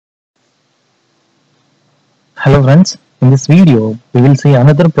Hello friends, in this video we will see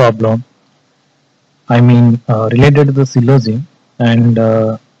another problem related to the syllogism and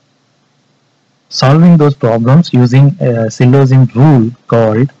solving those problems using a syllogism rule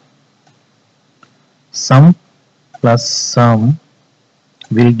called sum plus sum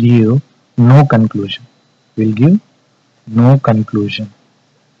will give no conclusion. Will give no conclusion.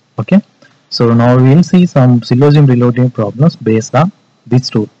 Okay. So now we will see some syllogism related problems based on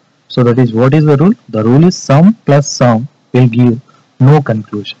this rule. So that is, what is the rule? The rule is sum plus sum will give no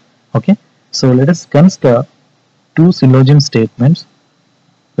conclusion. Okay. So let us consider two syllogism statements.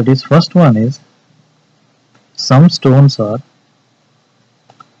 That is, first one is some stones are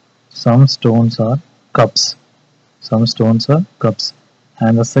cups. Some stones are cups.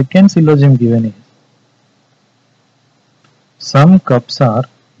 And the second syllogism given is some cups are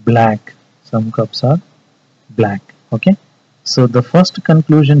black. Some cups are black. Okay. So the first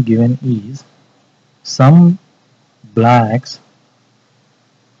conclusion given is some blacks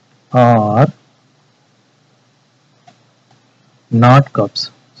are not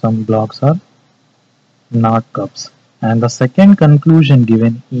cups. Some blocks are not cups. And the second conclusion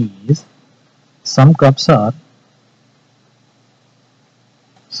given is some cups are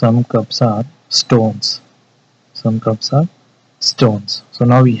stones. Some cups are stones. So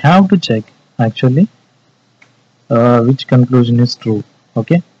now we have to check actually which conclusion is true.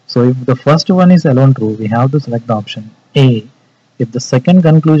 Okay, so if the first one is alone true, we have to select the option A. If the second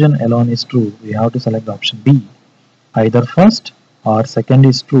conclusion alone is true, we have to select the option B. Either first or second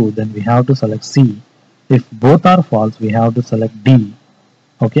is true, then we have to select C. If both are false, we have to select D.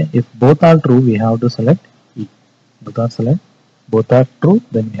 Okay, if both are true, we have to select E. Both are true,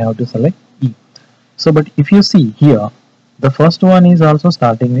 then we have to select E. So but if you see here, the first one is also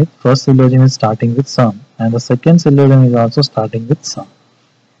starting with, first syllogism is starting with sum, and the second syllogism is also starting with sum.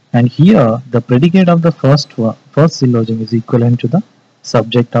 And here the predicate of the first syllogism is equivalent to the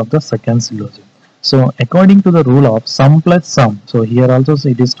subject of the second syllogism. So according to the rule of sum plus sum, so here also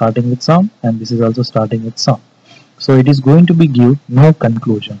it is starting with sum and this is also starting with sum. So it is going to be give no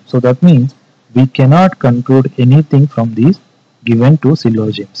conclusion. So that means we cannot conclude anything from these given two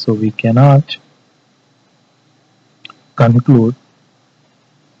syllogisms. So we cannot conclude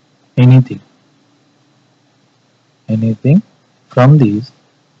anything from these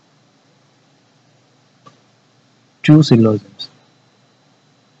two syllogisms.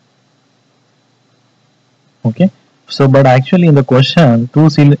 Okay, so but actually in the question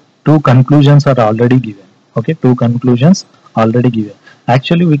two conclusions are already given. Okay, two conclusions already given.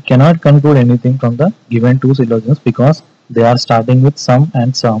 Actually we cannot conclude anything from the given two syllogisms because they are starting with sum,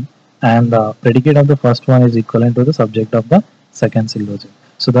 and the predicate of the first one is equivalent to the subject of the second syllogism.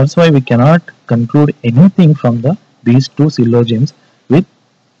 So that's why we cannot conclude anything from these two syllogisms with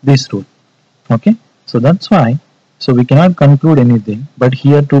this rule. Okay, so that's why, so we cannot conclude anything, but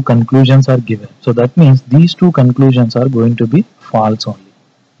here two conclusions are given. So that means these two conclusions are going to be false only.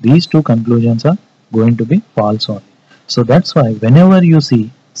 These two conclusions are going to be false only. So that's why whenever you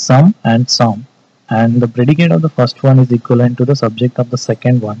see sum and sum and the predicate of the first one is equivalent to the subject of the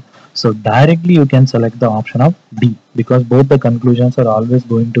second one, so directly you can select the option of D, because both the conclusions are always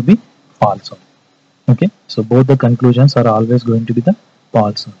going to be false only. Okay, so both the conclusions are always going to be the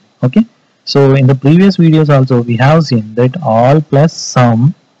false only. Okay, so in the previous videos also we have seen that all plus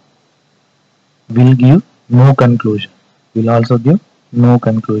sum will give no conclusion, will also give no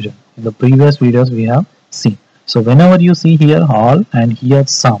conclusion. In the previous videos we have seen. So whenever you see here all and here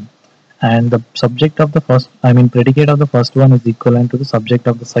sum, and the subject of the first, predicate of the first one is equivalent to the subject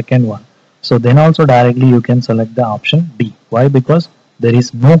of the second one, so then also directly you can select the option D. Why? Because there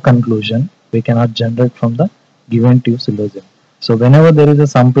is no conclusion, we cannot generate from the given two syllogism. So whenever there is a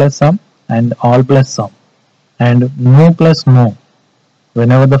sum plus sum and all plus sum and no plus no,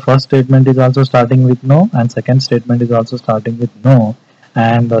 whenever the first statement is also starting with no and second statement is also starting with no,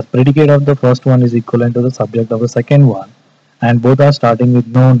 and the predicate of the first one is equivalent to the subject of the second one, and both are starting with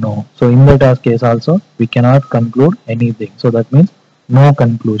no, so in that case also we cannot conclude anything. So that means no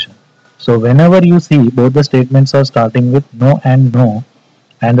conclusion. So whenever you see both the statements are starting with no,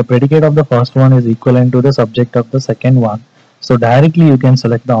 and the predicate of the first one is equivalent to the subject of the second one, so directly you can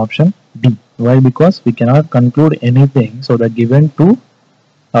select the option D. Why? Because we cannot conclude anything, so the given two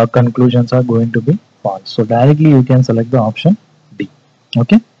conclusions are going to be false. So directly you can select the option D.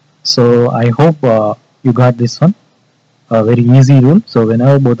 Okay, so I hope you got this one. A very easy rule. So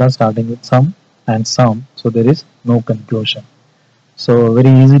whenever both are starting with sum and sum, so there is no conclusion. So very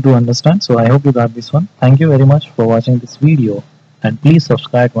easy to understand. So I hope you got this one. Thank you very much for watching this video, and please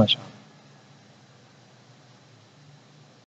subscribe my channel.